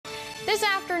This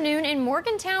afternoon in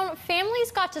Morgantown,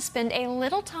 families got to spend a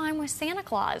little time with Santa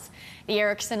Claus. The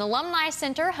Erikson Alumni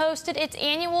Center hosted its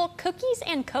annual Cookies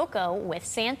and Cocoa with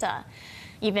Santa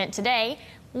event today,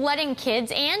 letting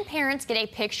kids and parents get a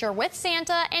picture with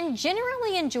Santa and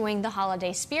generally enjoying the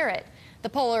holiday spirit. The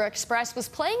Polar Express was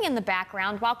playing in the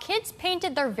background while kids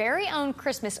painted their very own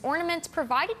Christmas ornaments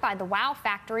provided by the Wow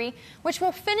Factory, which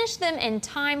will finish them in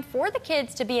time for the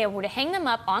kids to be able to hang them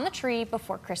up on the tree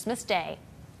before Christmas Day.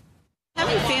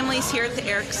 Having families here at the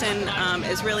Erikson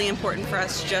is really important for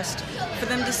us, just for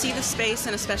them to see the space,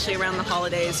 and especially around the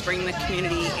holidays, bring the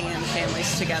community and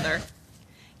families together.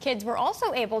 Kids were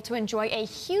also able to enjoy a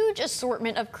huge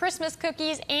assortment of Christmas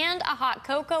cookies and a hot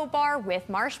cocoa bar with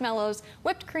marshmallows,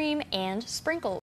 whipped cream, and sprinkles.